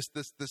 this.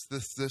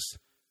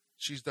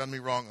 She's done me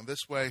wrong in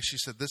this way. She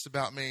said this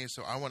about me,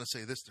 so I want to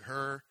say this to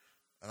her,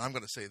 and I'm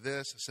going to say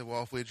this. I said,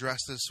 well, if we address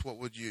this, what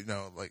would you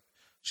know? Like,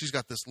 she's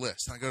got this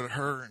list. And I go to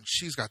her, and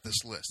she's got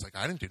this list. Like,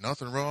 I didn't do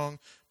nothing wrong,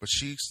 but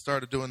she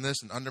started doing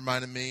this and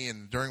undermining me.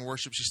 And during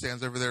worship, she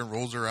stands over there and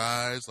rolls her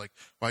eyes, like,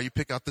 why you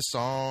pick out this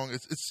song?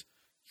 It's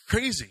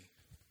crazy.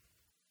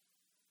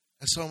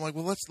 And so I'm like,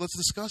 well, let's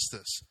discuss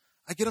this.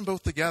 I get them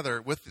both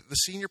together with the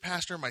senior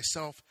pastor and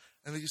myself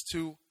and these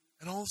two,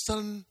 and all of a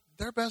sudden,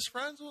 they're best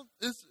friends. Well,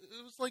 it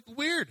was like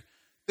weird.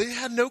 They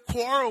had no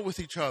quarrel with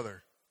each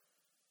other.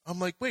 I'm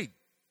like, wait,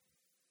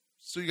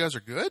 so you guys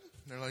are good?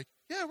 And they're like,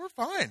 yeah, we're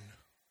fine.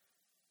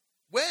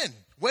 When?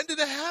 When did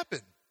it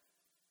happen?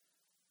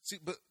 See,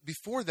 but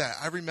before that,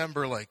 I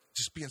remember like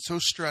just being so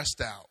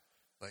stressed out.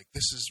 Like,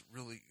 this is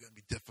really going to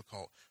be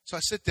difficult. So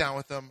I sit down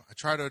with them. I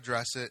try to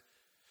address it.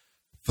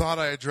 Thought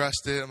I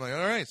addressed it. I'm like, all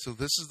right, so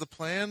this is the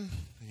plan.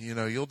 You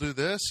know, you'll do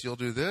this. You'll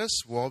do this.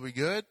 We'll all be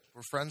good.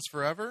 We're friends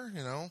forever,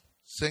 you know.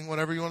 Sing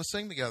whatever you want to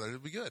sing together. It'll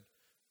be good.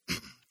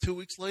 2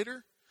 weeks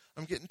later,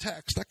 I'm getting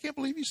text. I can't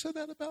believe you said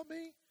that about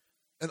me.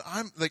 And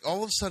I'm like,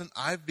 all of a sudden,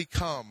 I've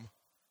become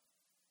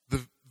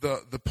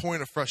the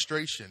point of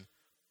frustration.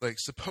 Like,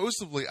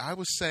 supposedly, I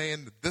was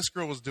saying that this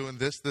girl was doing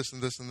this, this,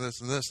 and this, and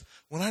this, and this,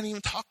 when I didn't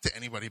even talk to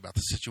anybody about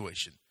the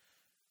situation.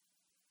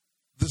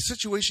 The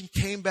situation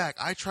came back.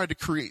 I tried to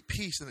create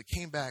peace, and it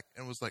came back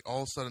and was like,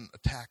 all of a sudden,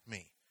 attacked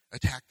me,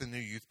 attacked the new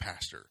youth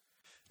pastor.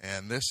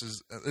 And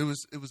it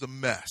was a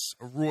mess,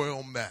 a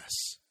royal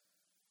mess.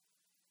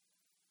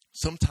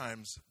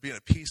 Sometimes being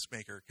a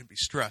peacemaker can be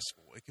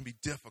stressful. It can be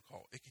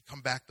difficult. It can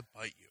come back to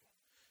bite you.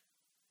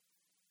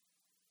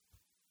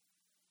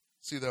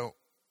 See, though,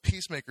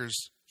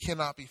 peacemakers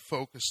cannot be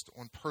focused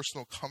on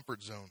personal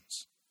comfort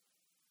zones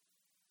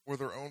or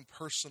their own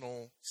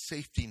personal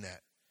safety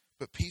net,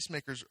 but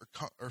peacemakers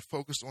are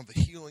focused on the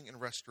healing and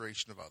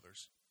restoration of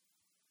others.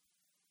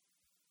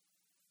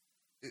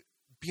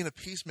 Being a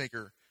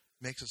peacemaker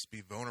makes us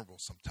be vulnerable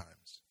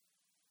sometimes.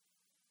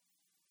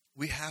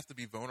 We have to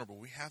be vulnerable.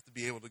 We have to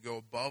be able to go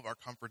above our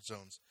comfort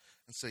zones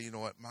and say, you know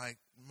what, my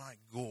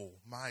goal,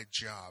 my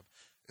job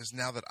is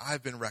now that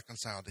I've been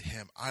reconciled to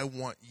him, I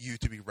want you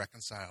to be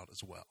reconciled as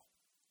well.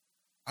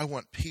 I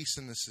want peace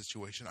in this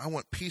situation. I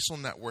want peace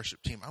on that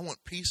worship team. I want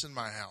peace in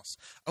my house.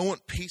 I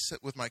want peace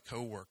with my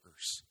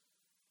coworkers.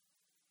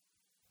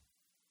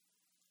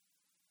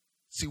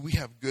 See, we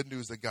have good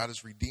news that God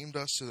has redeemed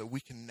us so that we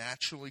can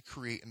naturally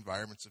create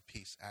environments of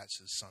peace as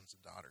his sons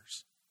and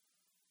daughters.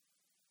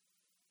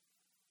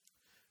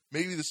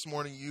 Maybe this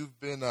morning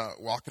you've been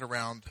walking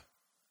around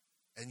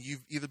and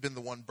you've either been the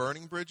one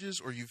burning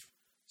bridges or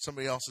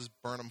somebody else has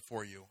burned them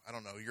for you. I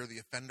don't know. You're the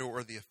offender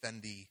or the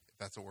offendee, if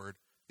that's a word,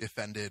 the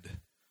offended.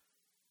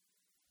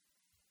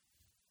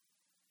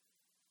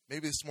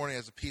 Maybe this morning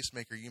as a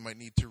peacemaker you might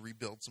need to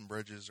rebuild some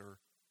bridges or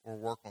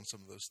work on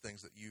some of those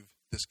things that you've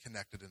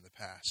disconnected in the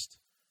past.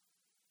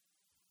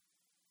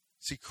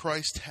 See,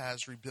 Christ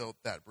has rebuilt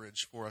that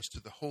bridge for us to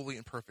the holy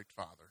and perfect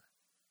Father.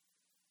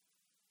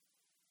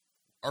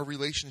 Our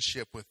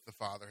relationship with the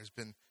Father has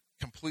been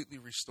completely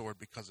restored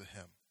because of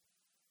him.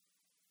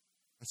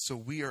 And so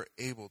we are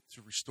able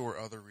to restore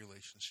other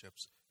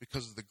relationships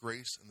because of the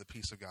grace and the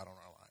peace of God on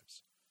our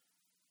lives.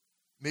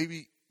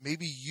 Maybe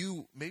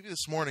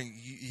this morning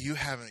you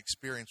have an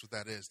experience what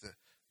that is, that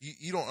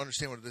you don't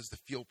understand what it is to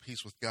feel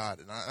peace with God.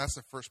 And that's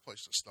the first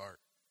place to start.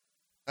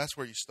 That's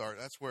where you start.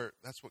 That's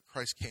what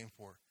Christ came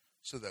for,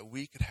 so that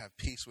we could have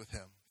peace with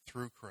him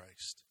through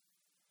Christ.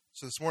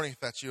 So this morning, if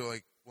that's you,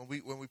 like when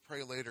we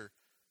pray later,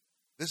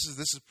 this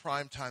is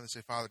prime time to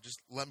say, Father, just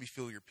let me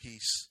feel your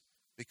peace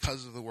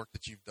because of the work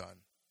that you've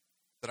done.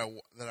 That I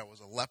was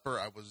a leper,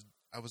 I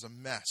was a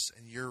mess,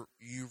 and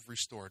you've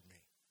restored me.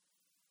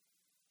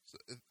 So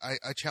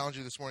I challenge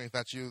you this morning, if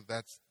that's you,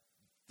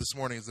 this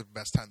morning is the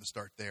best time to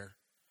start there.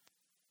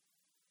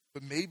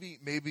 But maybe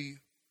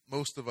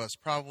most of us,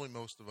 probably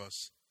most of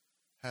us,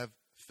 have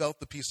felt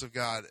the peace of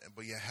God,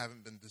 but yet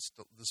haven't been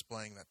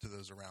displaying that to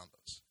those around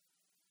us.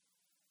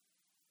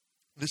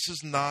 This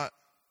is not,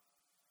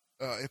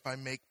 if I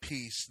make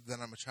peace, then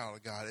I'm a child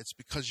of God. It's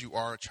because you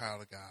are a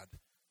child of God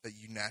that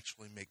you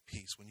naturally make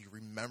peace. When you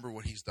remember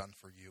what he's done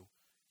for you,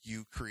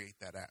 you create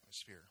that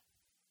atmosphere.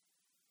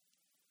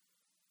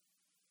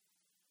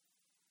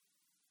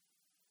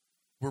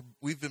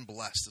 We've been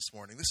blessed this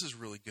morning. This is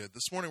really good.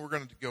 This morning we're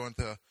going to go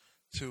into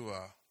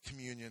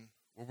communion,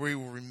 where we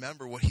will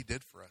remember what he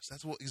did for us.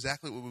 That's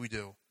exactly what we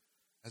do.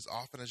 As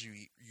often as you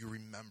eat, you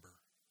remember.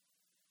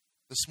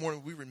 This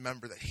morning we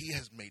remember that he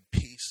has made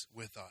peace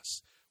with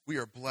us. We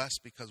are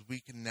blessed because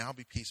we can now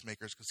be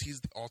peacemakers because he's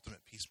the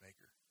ultimate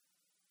peacemaker.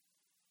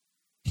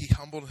 He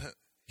humbled him.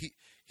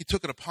 He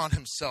took it upon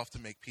himself to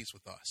make peace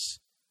with us.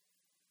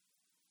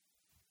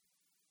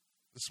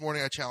 This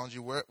morning I challenge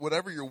you,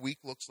 whatever your week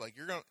looks like,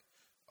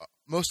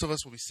 most of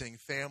us will be seeing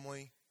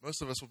family.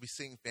 Most of us will be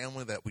seeing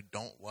family that we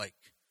don't like.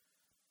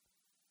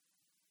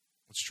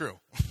 It's true.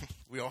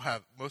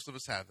 Most of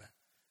us have that.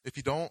 If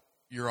you don't,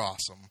 you're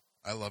awesome.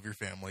 I love your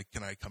family.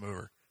 Can I come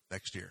over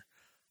next year?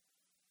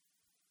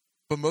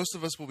 But most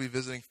of us will be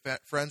visiting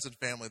friends and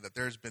family that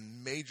there's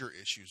been major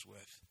issues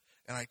with.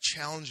 And I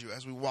challenge you,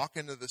 as we walk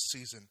into this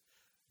season,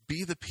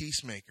 be the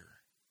peacemaker,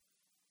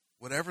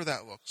 whatever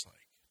that looks like.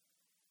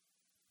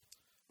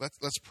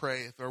 Let's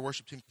pray. If our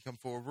worship team can come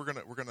forward,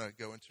 we're gonna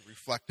go into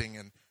reflecting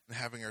and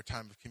having our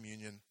time of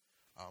communion.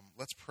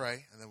 Let's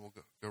pray, and then we'll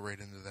go right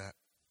into that.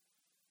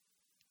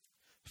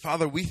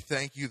 Father, we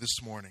thank you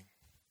this morning.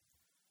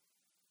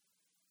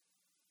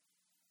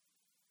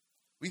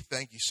 We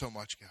thank you so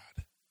much,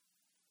 God.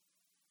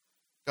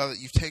 God, that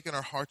you've taken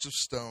our hearts of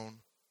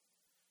stone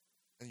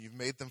and you've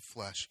made them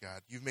flesh,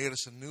 God. You've made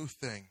us a new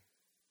thing.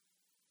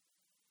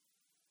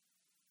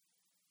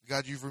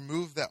 God, you've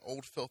removed that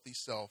old filthy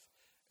self,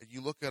 and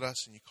you look at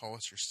us and you call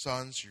us your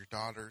sons, your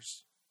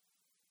daughters.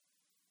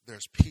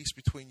 There's peace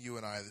between you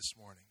and I this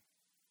morning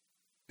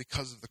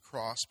because of the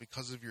cross,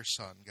 because of your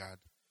Son, God.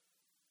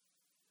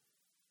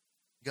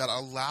 God,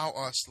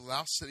 allow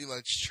City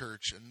Lights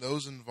Church and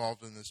those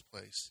involved in this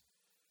place,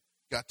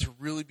 God, to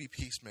really be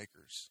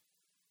peacemakers.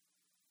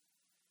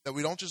 That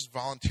we don't just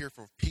volunteer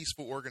for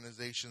peaceful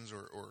organizations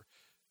or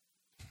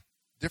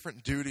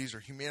different duties or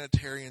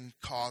humanitarian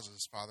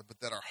causes, Father, but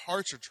that our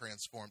hearts are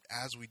transformed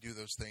as we do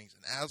those things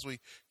and as we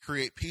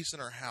create peace in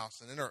our house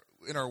and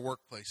in our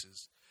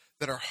workplaces,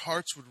 that our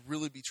hearts would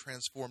really be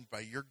transformed by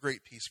your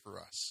great peace for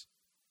us.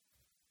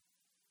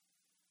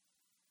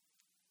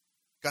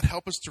 God,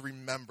 help us to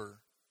remember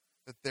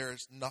that there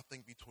is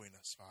nothing between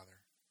us,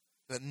 Father,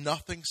 that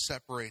nothing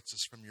separates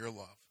us from your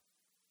love.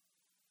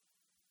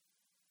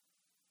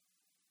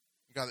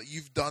 God, that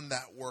you've done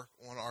that work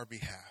on our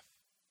behalf.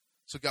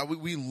 So, God,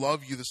 we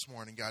love you this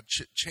morning, God.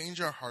 Change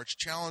our hearts,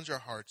 challenge our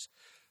hearts,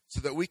 so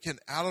that we can,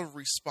 out of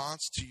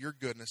response to your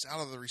goodness,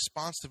 out of the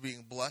response to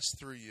being blessed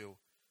through you,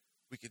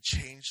 we can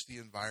change the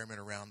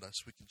environment around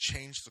us. We can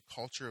change the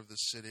culture of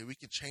this city. We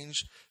can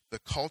change the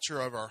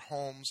culture of our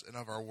homes and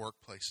of our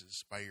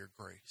workplaces by your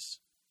grace.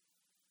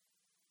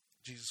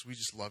 Jesus, we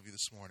just love you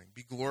this morning.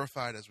 Be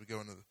glorified as we go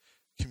into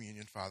the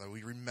communion, Father.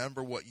 We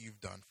remember what you've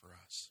done for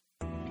us.